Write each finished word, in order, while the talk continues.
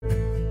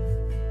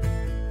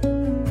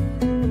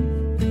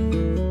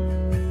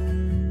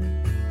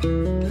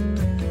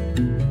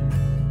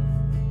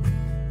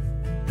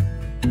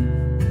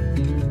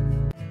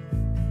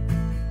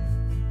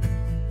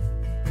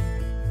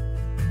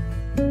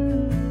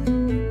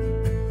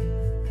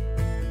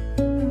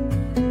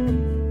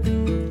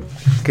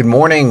Good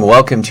morning.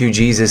 Welcome to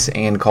Jesus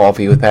and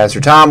Coffee with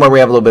Pastor Tom, where we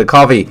have a little bit of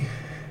coffee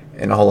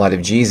and a whole lot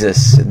of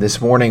Jesus. This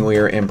morning we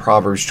are in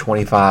Proverbs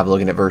 25,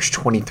 looking at verse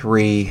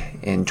 23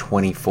 and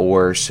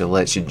 24. So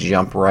let's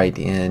jump right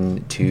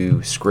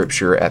into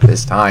Scripture at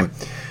this time.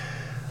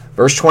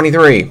 Verse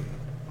 23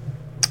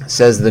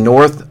 says, "The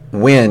north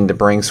wind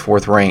brings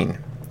forth rain,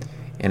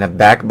 and a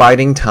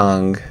backbiting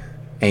tongue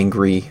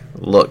angry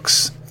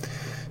looks."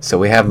 So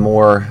we have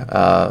more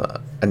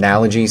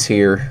analogies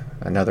here,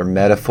 another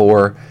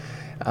metaphor.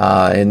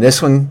 And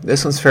this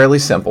one's fairly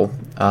simple.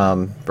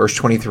 Verse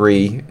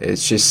 23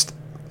 is just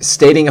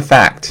stating a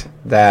fact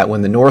that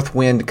when the north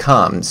wind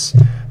comes,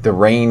 the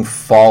rain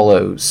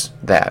follows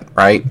that,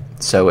 right?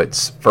 So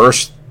it's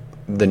first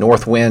the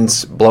north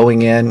wind's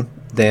blowing in,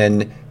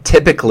 then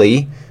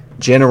typically,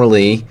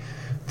 generally,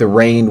 the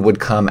rain would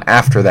come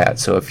after that.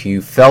 So if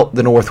you felt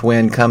the north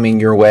wind coming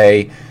your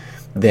way,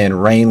 then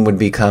rain would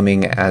be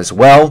coming as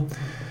well.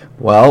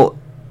 Well,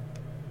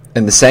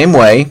 in the same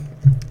way,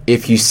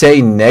 if you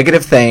say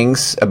negative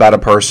things about a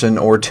person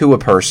or to a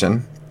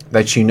person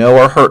that you know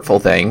are hurtful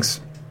things,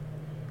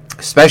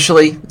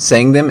 especially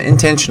saying them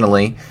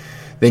intentionally,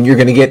 then you're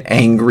going to get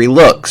angry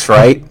looks,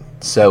 right?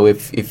 So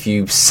if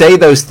you say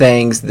those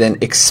things, then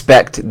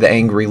expect the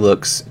angry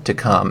looks to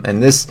come.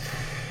 And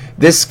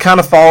this kind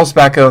of falls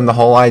back on the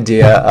whole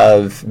idea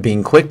of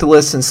being quick to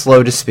listen,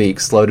 slow to speak,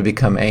 slow to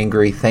become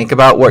angry. Think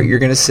about what you're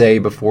going to say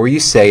before you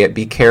say it.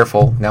 Be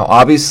careful. Now,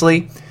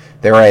 obviously,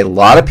 there are a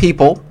lot of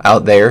people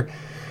out there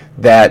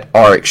that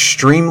are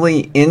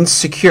extremely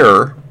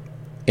insecure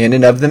in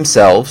and of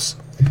themselves,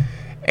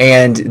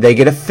 and they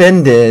get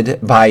offended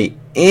by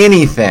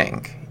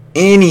anything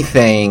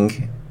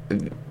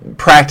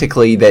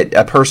practically that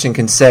a person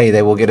can say.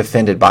 They will get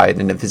offended by it.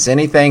 And if it's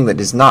anything that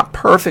does not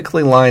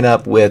perfectly line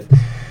up with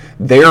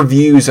their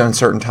views on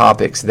certain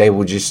topics, they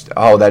will just,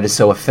 oh, that is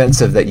so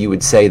offensive that you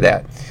would say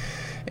that,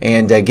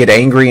 and get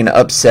angry and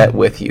upset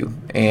with you.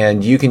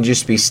 And you can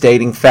just be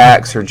stating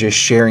facts or just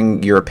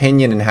sharing your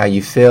opinion and how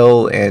you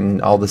feel,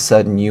 and all of a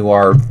sudden you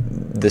are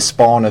the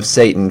spawn of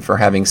Satan for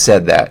having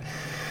said that.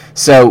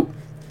 So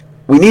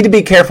we need to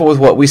be careful with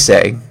what we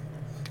say,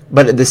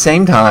 but at the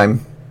same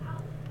time,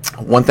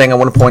 one thing I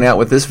want to point out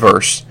with this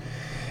verse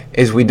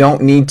is we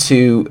don't need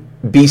to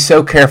be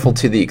so careful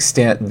to the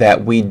extent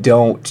that we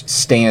don't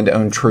stand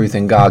on truth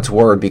in God's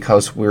Word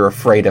because we're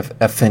afraid of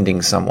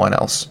offending someone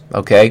else,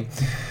 okay?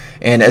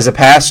 And as a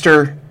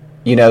pastor,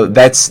 you know,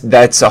 that's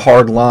a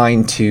hard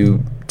line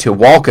to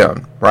walk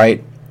on,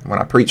 right? When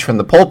I preach from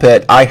the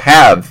pulpit, I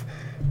have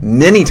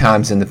many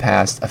times in the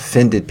past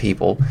offended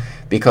people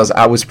because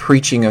I was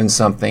preaching on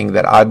something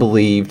that I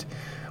believed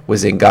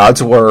was in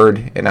God's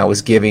Word, and I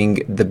was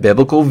giving the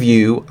biblical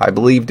view, I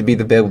believe to be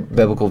the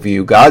biblical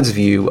view, God's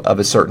view of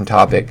a certain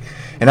topic.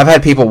 And I've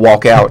had people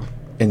walk out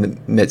in the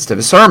midst of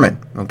a sermon,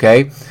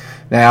 okay?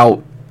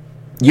 Now,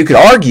 you could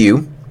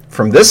argue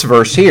from this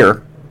verse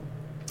here,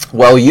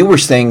 well, you were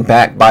saying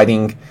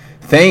backbiting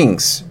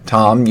things,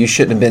 Tom. You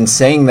shouldn't have been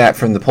saying that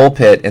from the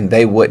pulpit, and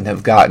they wouldn't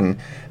have gotten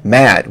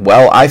mad.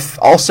 Well, I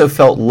also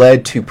felt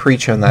led to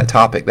preach on that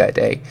topic that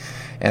day,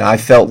 and I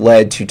felt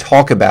led to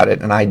talk about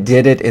it, and I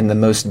did it in the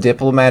most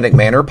diplomatic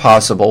manner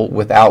possible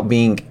without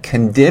being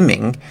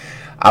condemning.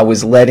 I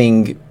was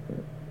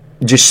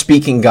just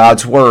speaking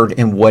God's Word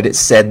and what it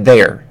said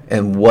there,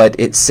 and what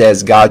it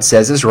says God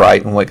says is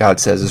right and what God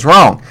says is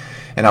wrong.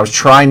 And I was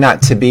trying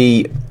not to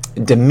be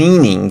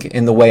demeaning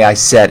in the way I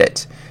said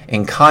it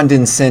and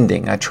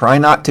condescending. I try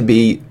not to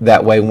be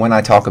that way when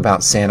I talk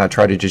about sin. I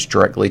try to just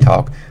directly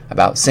talk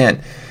about sin.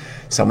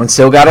 Someone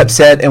still got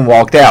upset and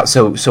walked out.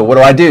 So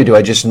what do? Do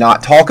I just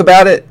not talk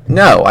about it?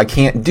 No, I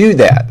can't do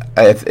that.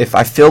 If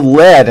I feel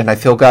led and I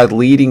feel God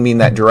leading me in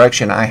that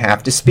direction, I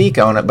have to speak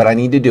on it, but I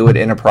need to do it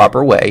in a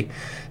proper way,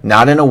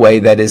 not in a way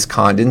that is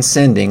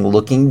condescending,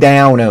 looking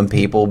down on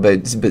people,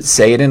 but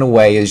say it in a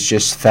way as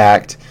just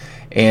fact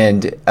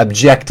and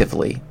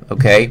objectively,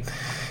 okay?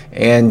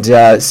 And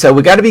so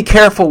we got to be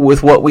careful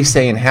with what we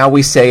say and how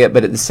we say it,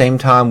 but at the same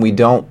time, we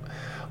don't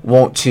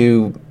want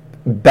to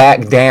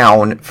back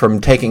down from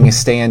taking a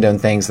stand on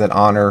things that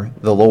honor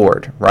the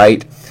Lord,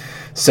 right?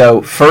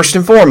 So first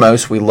and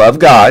foremost, we love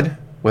God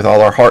with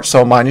all our heart,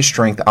 soul, mind, and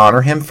strength.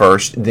 Honor Him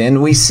first.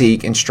 Then we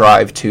seek and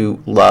strive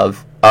to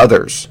love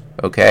others,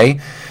 okay?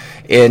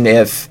 And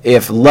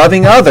if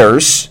loving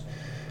others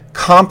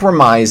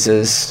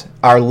compromises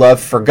our love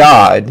for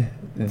God,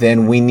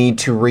 then we need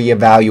to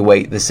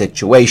reevaluate the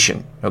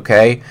situation,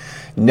 okay?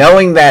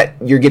 Knowing that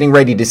you're getting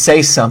ready to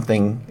say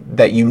something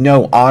that you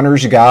know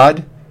honors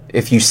God,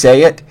 if you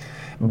say it,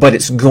 but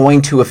it's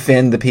going to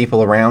offend the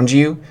people around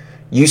you,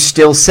 you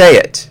still say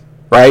it,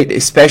 right?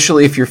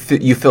 Especially if you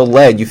feel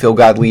led, you feel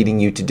God leading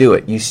you to do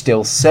it. You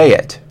still say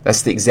it.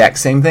 That's the exact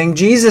same thing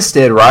Jesus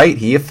did, right?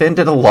 He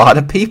offended a lot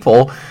of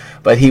people,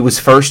 but he was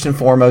first and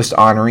foremost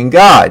honoring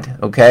God,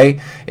 okay?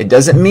 It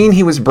doesn't mean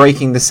he was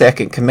breaking the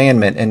second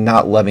commandment and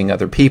not loving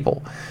other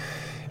people.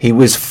 He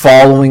was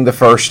following the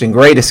first and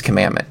greatest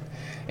commandment.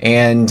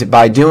 And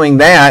by doing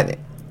that,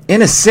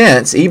 in a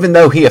sense, even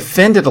though he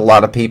offended a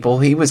lot of people,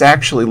 he was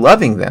actually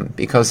loving them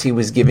because he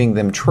was giving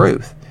them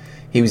truth.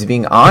 He was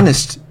being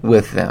honest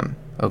with them,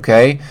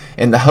 okay,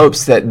 in the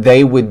hopes that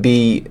they would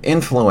be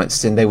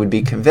influenced and they would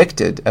be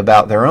convicted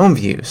about their own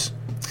views.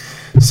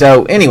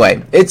 So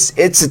anyway, it's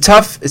a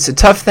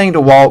tough thing to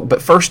walk,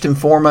 but first and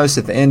foremost,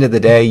 at the end of the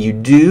day, you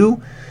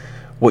do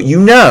what you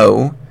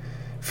know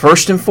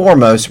first and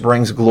foremost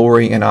brings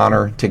glory and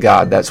honor to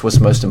God. That's what's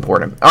most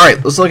important. All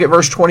right, let's look at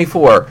verse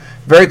 24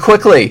 very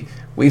quickly.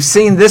 We've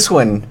seen this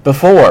one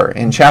before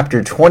in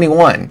chapter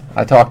 21.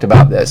 I talked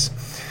about this.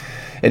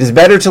 It is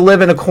better to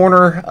live in a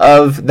corner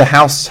of the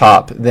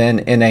housetop than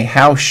in a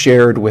house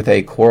shared with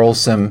a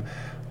quarrelsome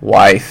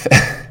wife.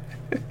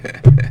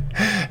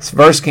 This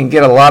verse can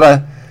get a lot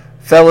of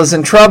fellas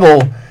in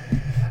trouble.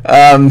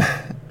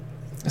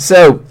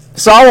 So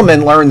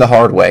Solomon learned the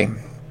hard way.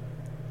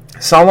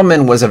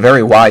 Solomon was a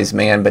very wise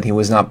man, but he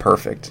was not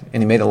perfect,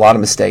 and he made a lot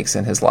of mistakes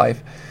in his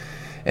life.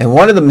 And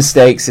one of the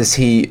mistakes is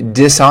he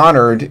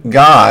dishonored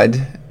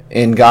God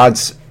in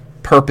God's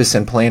purpose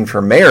and plan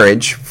for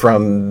marriage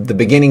from the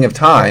beginning of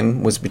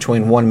time was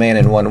between one man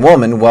and one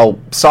woman. Well,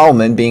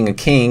 Solomon, being a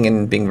king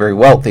and being very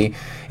wealthy,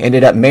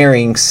 ended up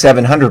marrying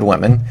 700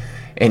 women,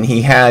 and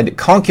he had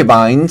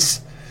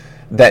concubines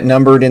that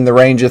numbered in the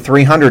range of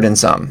 300 and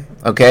some.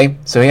 Okay,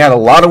 so he had a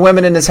lot of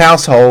women in his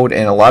household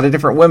and a lot of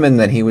different women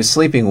that he was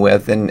sleeping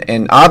with,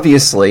 and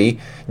obviously,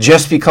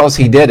 just because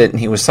he did it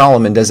and he was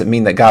Solomon doesn't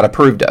mean that God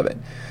approved of it.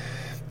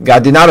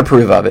 God did not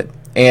approve of it,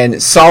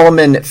 and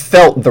Solomon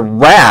felt the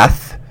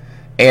wrath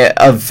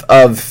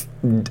of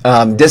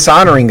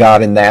dishonoring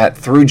God in that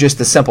through just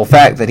the simple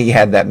fact that he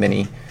had that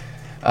many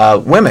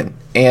women.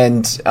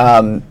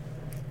 And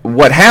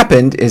what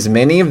happened is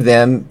many of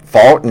them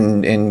fought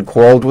and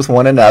quarreled with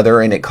one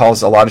another, and it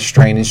caused a lot of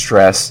strain and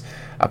stress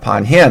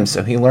upon him.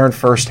 So he learned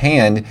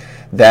firsthand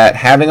that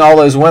having all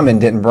those women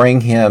didn't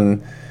bring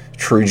him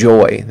true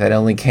joy. That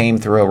only came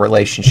through a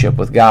relationship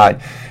with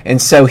God.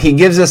 And so he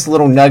gives us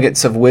little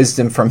nuggets of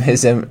wisdom from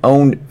his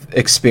own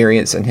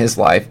experience in his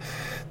life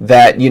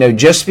that,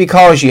 just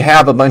because you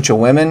have a bunch of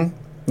women,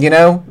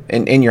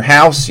 in your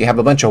house, you have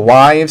a bunch of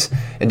wives,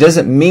 it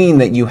doesn't mean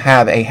that you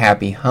have a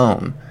happy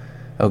home.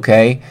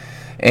 Okay?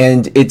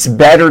 And it's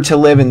better to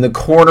live in the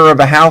corner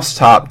of a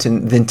housetop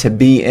than to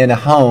be in a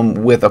home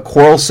with a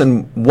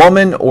quarrelsome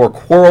woman or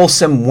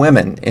quarrelsome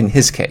women in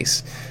his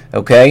case.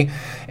 Okay?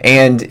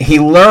 And he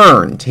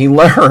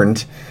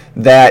learned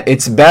that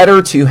it's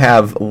better to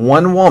have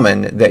one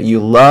woman that you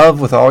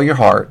love with all your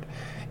heart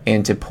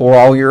and to pour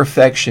all your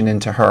affection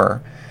into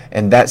her.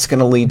 And that's going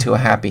to lead to a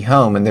happy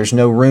home. And there's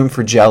no room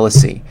for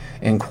jealousy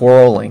and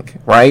quarreling,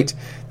 right?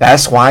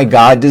 That's why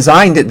God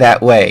designed it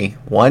that way.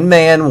 One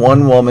man,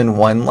 one woman,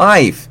 one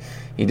life.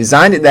 He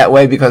designed it that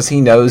way because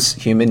he knows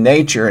human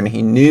nature, and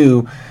he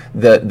knew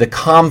the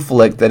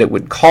conflict that it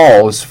would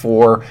cause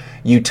for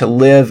you to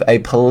live a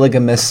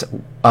polygamous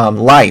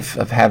life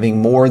of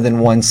having more than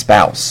one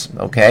spouse,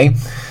 okay?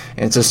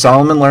 And so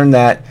Solomon learned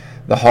that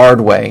the hard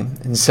way.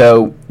 And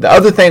so the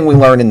other thing we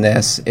learn in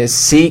this is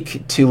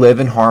seek to live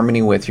in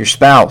harmony with your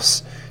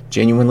spouse,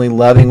 genuinely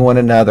loving one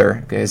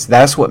another, because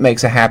that's what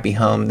makes a happy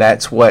home.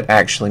 That's what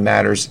actually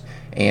matters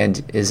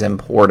and is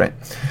important.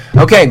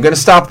 Okay, I'm going to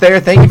stop there.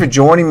 Thank you for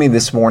joining me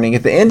this morning.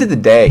 At the end of the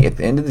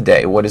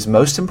day, what is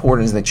most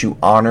important is that you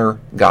honor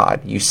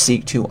God. You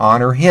seek to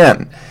honor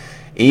Him.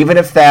 Even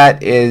if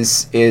that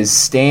is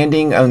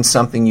standing on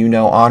something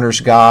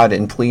honors God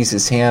and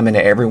pleases Him and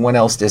everyone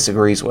else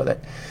disagrees with it.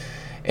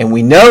 And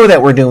we know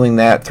that we're doing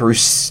that through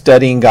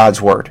studying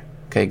God's Word.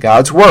 Okay,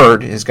 God's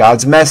Word is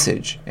God's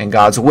message and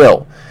God's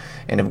will.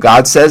 And if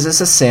God says it's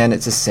a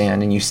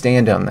sin, and you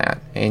stand on that.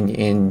 And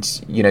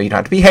you don't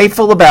have to be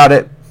hateful about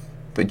it,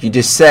 but you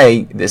just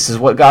say, this is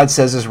what God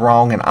says is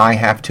wrong, and I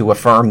have to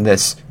affirm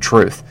this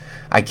truth.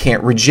 I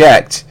can't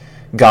reject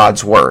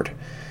God's Word.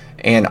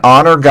 And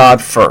honor God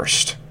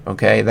first.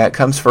 Okay, that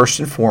comes first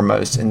and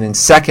foremost. And then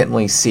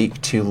secondly, seek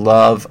to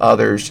love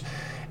others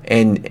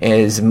and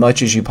as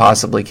much as you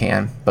possibly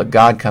can. But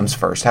God comes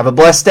first. Have a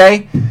blessed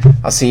day.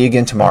 I'll see you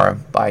again tomorrow.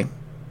 Bye.